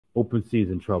OpenSea is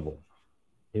in trouble.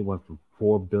 It went from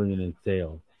 4 billion in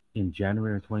sales in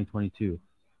January of 2022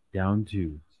 down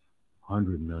to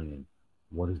 100 million.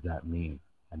 What does that mean?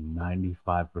 A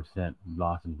 95%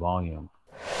 loss in volume.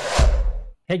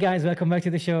 Hey guys, welcome back to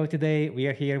the show. Today we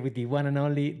are here with the one and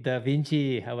only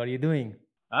Davinci. How are you doing?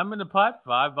 I'm in the pot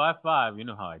 5 by 5. You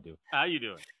know how I do. How you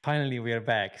doing? Finally, we are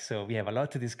back. So we have a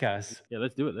lot to discuss. Yeah,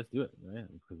 let's do it. Let's do it. Yeah,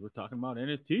 because we're talking about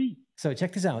NFT. So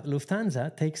check this out.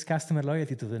 Lufthansa takes customer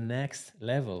loyalty to the next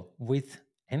level with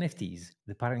NFTs.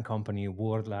 The parent company,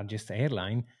 world largest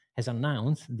airline, has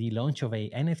announced the launch of a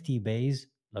NFT-based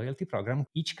loyalty program.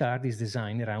 Each card is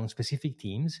designed around specific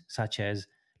themes, such as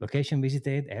location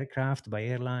visited, aircraft by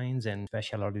airlines, and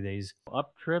special holidays.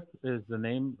 Uptrip is the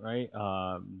name, right?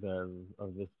 The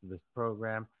of this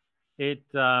program. It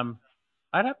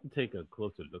I'd have to take a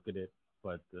closer look at it,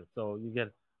 but so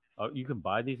you can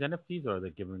buy these NFTs, or are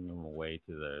they giving them away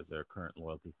to their current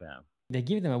loyalty fans? They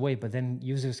give them away, but then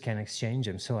users can exchange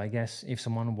them. So I guess if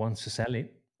someone wants to sell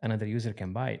it, another user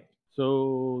can buy it.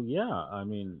 So yeah, I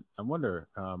mean, I wonder.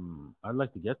 I'd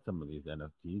like to get some of these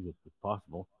NFTs if it's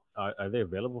possible. Are they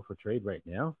available for trade right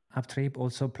now? Uptrip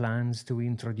also plans to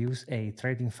introduce a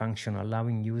trading function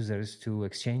allowing users to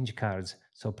exchange cards,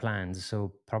 so plans.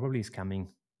 So probably it's coming.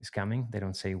 It's coming. They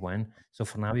don't say when. So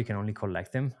for now, you can only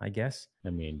collect them, I guess. I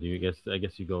mean, do you guess? I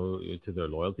guess you go to their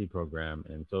loyalty program,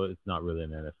 and so it's not really an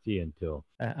NFT until.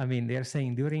 I mean, they're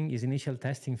saying during its initial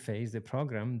testing phase, the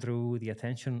program drew the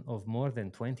attention of more than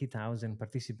 20,000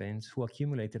 participants who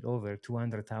accumulated over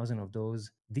 200,000 of those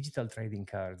digital trading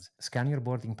cards. Scan your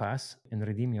boarding pass and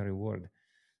redeem your reward.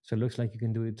 So it looks like you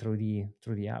can do it through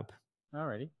the app.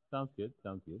 Alrighty, sounds good.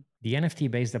 Sounds good. The NFT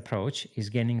based approach is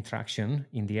gaining traction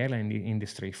in the airline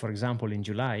industry. For example, in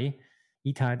July,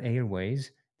 Etihad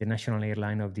Airways, the national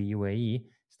airline of the UAE,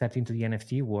 stepped into the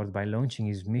NFT world by launching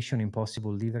its Mission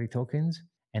Impossible livery tokens.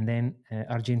 And then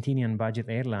Argentinian budget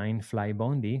airline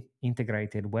Flybondi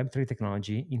integrated Web3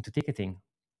 technology into ticketing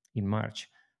in March,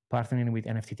 partnering with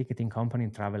NFT ticketing company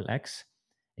TravelX,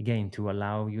 again, to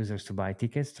allow users to buy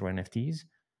tickets through NFTs.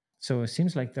 So it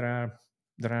seems like there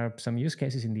are some use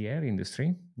cases in the air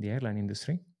industry, the airline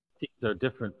industry. Teams are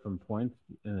different from points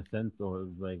in a sense, or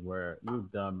like where you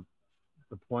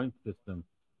the point system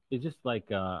is just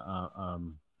like a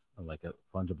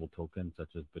fungible token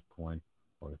such as Bitcoin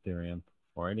or Ethereum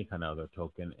or any kind of other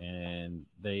token, and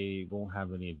they won't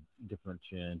have any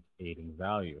differentiating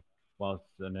value. Whilst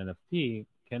an NFT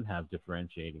can have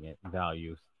differentiating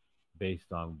values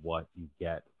based on what you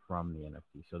get from the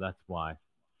NFT. So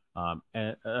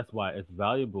and that's why it's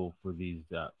valuable for these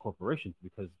corporations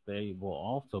because they will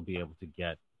also be able to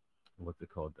get what's it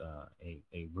called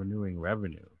a renewing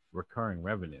revenue, recurring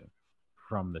revenue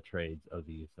from the trades of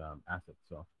these assets.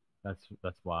 So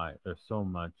that's why there's so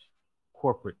much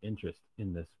corporate interest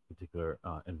in this particular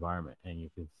environment, and you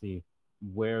can see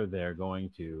where they're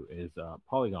going to is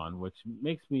Polygon, which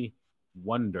makes me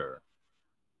wonder: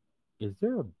 is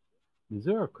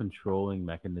there a controlling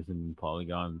mechanism in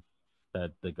Polygon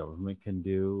that the government can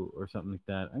do or something like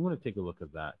that? I'm going to take a look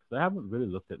at that because I haven't really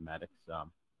looked at Matic's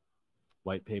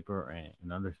white paper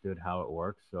and understood how it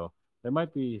works. So there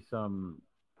might be some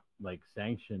like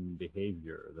sanctioned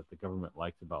behavior that the government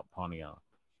likes about Polygon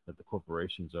that the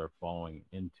corporations are following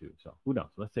into. So who knows?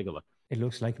 Let's take a look. It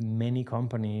looks like many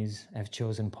companies have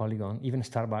chosen Polygon, even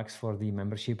Starbucks for the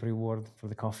membership reward for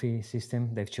the coffee system.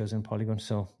 They've chosen Polygon.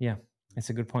 So, yeah, it's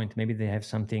a good point. Maybe they have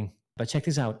something. But check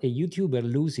this out, a YouTuber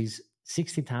loses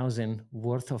 60,000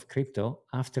 worth of crypto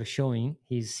after showing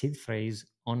his seed phrase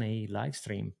on a live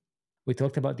stream. We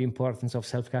talked about the importance of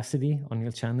self-custody on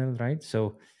your channel, right?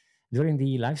 So during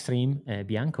the live stream,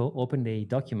 Bianco opened a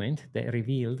document that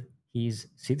revealed his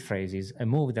seed phrases, a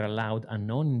move that allowed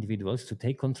unknown individuals to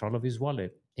take control of his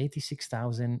wallet.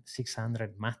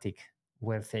 86,600 Matic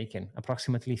were taken,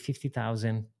 approximately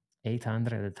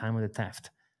 50,800 at the time of the theft,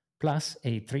 plus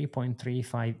a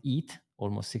 3.35 ETH,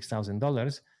 almost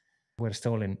 $6,000, were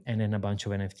stolen, and then a bunch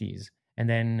of NFTs. And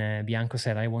then Bianco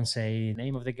said, I won't say the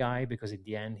name of the guy because at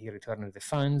the end he returned the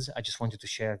funds. I just wanted to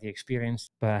share the experience.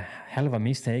 But hell of a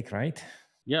mistake, right?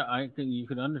 Yeah, I can. You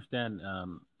can understand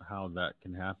how that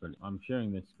can happen. I'm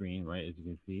sharing this screen, right? As you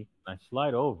can see, I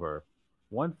slide over.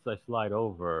 Once I slide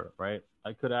over, right,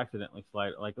 I could accidentally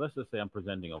slide. Like, let's just say I'm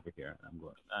presenting over here, and I'm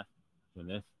going that, doing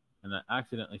this, and I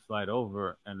accidentally slide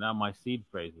over, and now my seed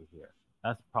phrase is here.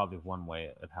 That's probably one way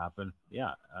it happened.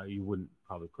 Yeah, you wouldn't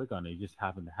probably click on it. You just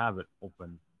happen to have it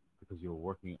open because you were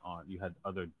working on. You had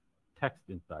other text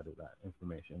inside of that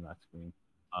information in that screen.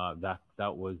 That's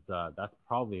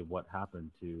probably what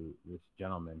happened to this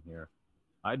gentleman here.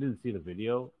 I didn't see the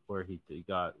video where he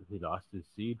lost his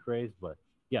seed phrase, but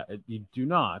yeah, you do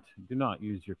not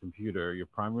use your computer, your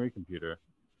primary computer,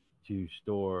 to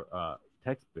store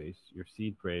text base, your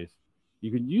seed phrase. You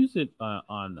can use it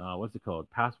on what's it called,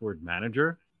 password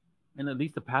manager, and at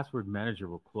least the password manager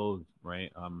will close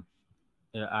right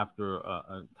after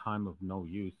a time of no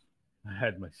use. I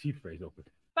had my seed phrase open.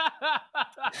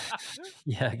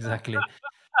 Yeah, exactly.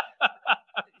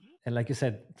 And like you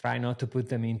said, try not to put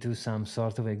them into some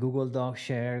sort of a Google Doc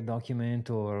share document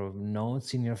or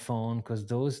notes in your phone, because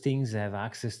those things have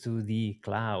access to the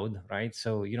cloud, right?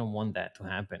 So you don't want that to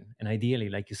happen. And ideally,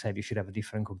 like you said, you should have a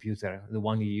different computer, the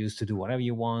one you use to do whatever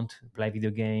you want, play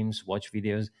video games, watch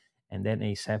videos, and then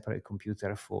a separate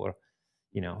computer for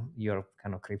your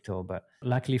kind of crypto. But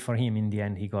luckily for him, in the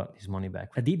end, he got his money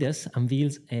back. Adidas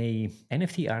unveils a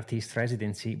NFT artist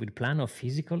residency with plan of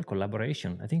physical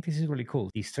collaboration. I think this is really cool.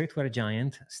 The streetwear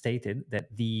giant stated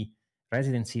that the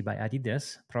Residency by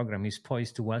Adidas program is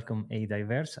poised to welcome a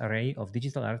diverse array of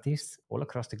digital artists all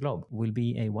across the globe. Will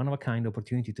be a one-of-a-kind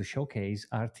opportunity to showcase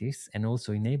artists and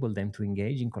also enable them to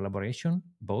engage in collaboration,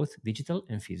 both digital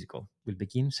and physical. Will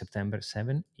begin September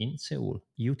 7 in Seoul.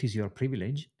 Youth is your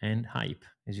privilege and hype,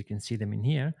 as you can see them in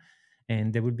here.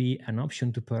 And there will be an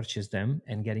option to purchase them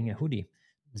and getting a hoodie,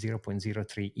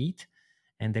 0.03 ETH,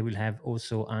 and they will have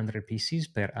also 100 pieces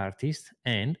per artist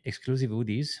and exclusive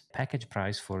hoodies package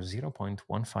price for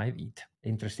 0.15 ETH.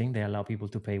 Interesting, they allow people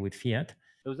to pay with fiat.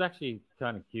 It was actually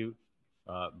kind of cute.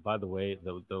 By the way,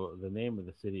 the name of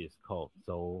the city is called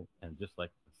Seoul, and just like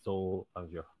the soul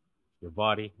of your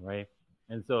body, right?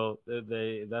 And so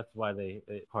that's why they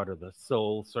part of the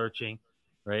soul searching,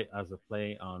 right? As a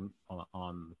play on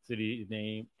the city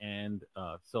name and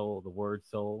soul, the word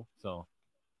soul. So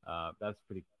that's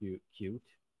pretty cute,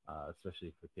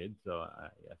 especially for kids. So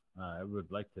yes, I would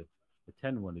like to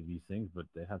attend one of these things, but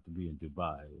they have to be in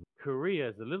Dubai. Korea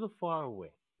is a little far away.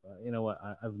 You know what?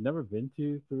 I've never been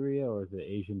to Korea or the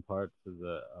Asian parts of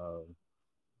the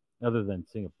other than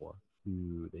Singapore,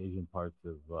 to the Asian parts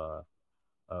of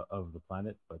the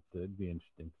planet, but it'd be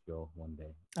interesting to go one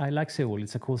day. I like Seoul.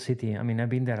 It's a cool city. I mean, I've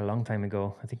been there a long time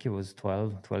ago. I think it was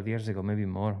 12 years ago, maybe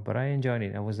more, but I enjoyed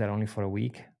it. I was there only for a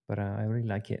week, but I really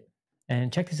like it.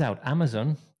 And check this out.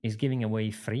 Amazon is giving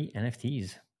away free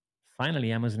NFTs.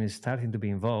 Finally, Amazon is starting to be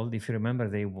involved. If you remember,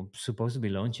 they were supposed to be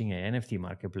launching an NFT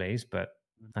marketplace, but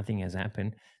nothing has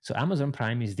happened. So Amazon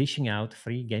Prime is dishing out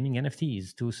free gaming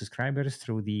NFTs to subscribers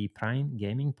through the Prime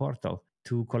Gaming portal.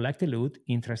 To collect the loot,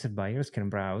 interested buyers can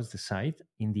browse the site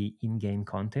in the in-game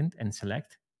content and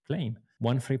select claim.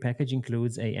 One free package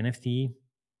includes a NFT,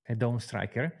 a Dawn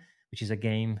Striker, which is a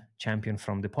game champion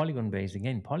from the Polygon-based.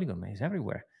 Again, Polygon is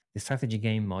everywhere. The strategy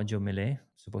game Mojo Melee,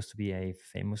 supposed to be a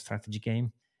famous strategy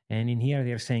game. And in here,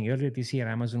 they're saying earlier this year,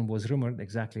 Amazon was rumored,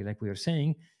 exactly like we were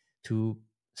saying, to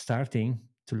starting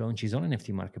to launch his own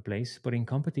NFT marketplace, but in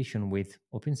competition with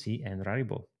OpenSea and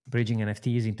Rarible. Bridging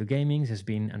NFTs into gaming has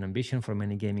been an ambition for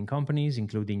many gaming companies,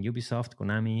 including Ubisoft,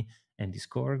 Konami, and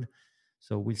Discord.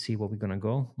 So we'll see where we're going to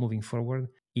go moving forward.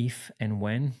 If and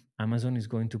when Amazon is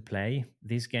going to play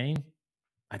this game,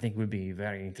 I think will be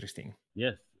very interesting.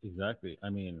 Yes, exactly. I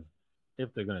mean,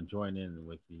 if they're going to join in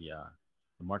with the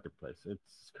marketplace,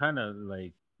 it's kind of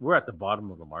like we're at the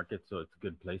bottom of the market, so it's a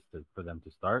good place for them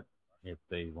to start if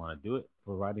they want to do it.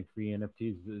 Providing free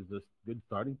NFTs is a good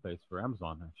starting place for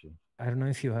Amazon, actually. I don't know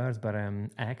if you heard, but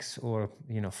X, or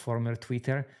former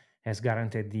Twitter, has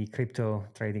guaranteed the crypto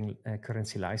trading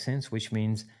currency license, which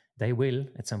means they will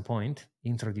at some point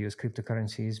introduce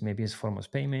cryptocurrencies, maybe as form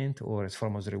of payment or as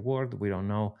form of reward. We don't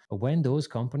know. But when those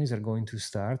companies are going to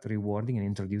start rewarding and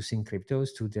introducing cryptos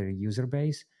to their user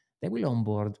base, they will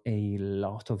onboard a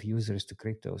lot of users to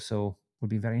crypto. So it will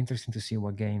be very interesting to see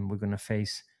what game we're going to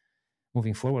face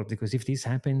moving forward. Because if this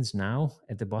happens now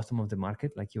at the bottom of the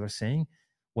market, like you were saying,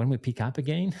 when we pick up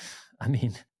again, I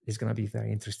mean, it's going to be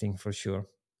very interesting for sure.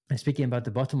 And speaking about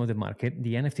the bottom of the market,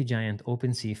 the NFT giant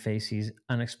OpenSea faces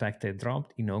unexpected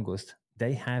drop in August.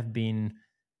 They have been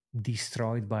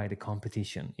destroyed by the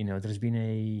competition. There's been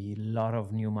a lot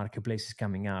of new marketplaces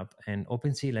coming up, and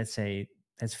OpenSea, let's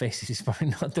face it, is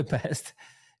probably not the best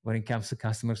when it comes to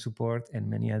customer support and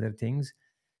many other things.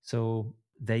 So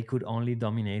they could only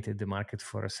dominate the market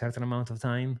for a certain amount of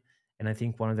time. And I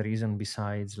think one of the reasons,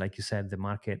 besides, like you said, the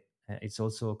market, it's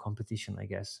also competition, I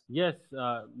guess. Yes,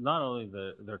 not only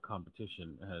their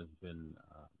competition has been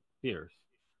fierce,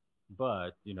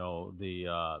 but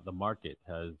the market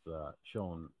has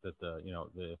shown that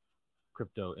the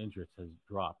crypto interest has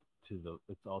dropped to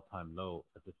its all time low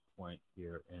at this point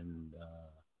here in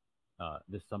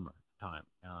this summer time.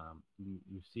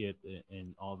 You see it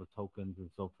in all the tokens and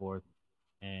so forth,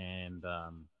 and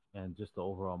just the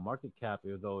overall market cap.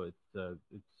 Although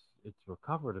it's it's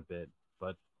recovered a bit,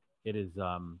 but it is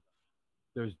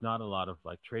there's not a lot of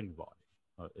like trading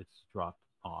volume. It's dropped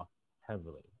off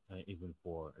heavily, even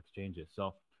for exchanges.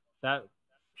 So that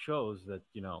shows that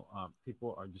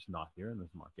people are just not here in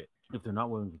this market. If they're not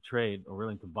willing to trade or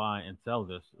willing to buy and sell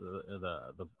this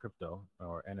the crypto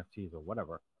or NFTs or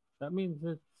whatever, that means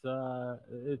it's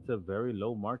a very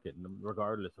low market,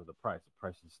 regardless of the price. The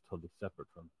price is totally separate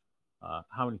from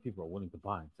how many people are willing to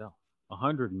buy and sell.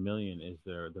 100 million is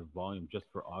their volume just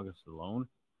for August alone,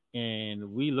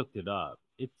 and we looked it up.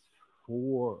 It's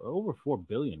over 4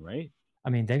 billion, right? I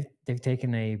mean, they've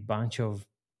taken a bunch of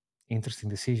interesting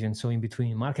decisions. So in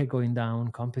between market going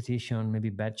down, competition, maybe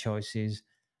bad choices,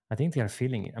 I think they are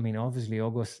feeling it. I mean, obviously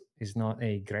August is not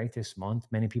a greatest month.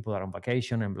 Many people are on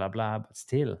vacation and blah blah, but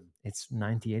still, it's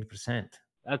 98%.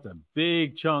 That's a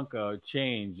big chunk of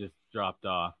change just dropped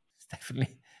off. It's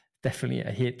definitely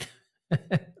a hit.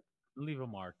 Leave a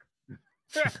mark.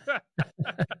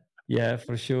 Yeah,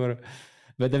 for sure.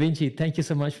 But Davinci, thank you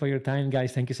so much for your time,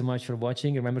 guys. Thank you so much for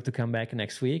watching. Remember to come back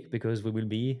next week because we will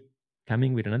be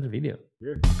coming with another video.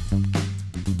 Sure.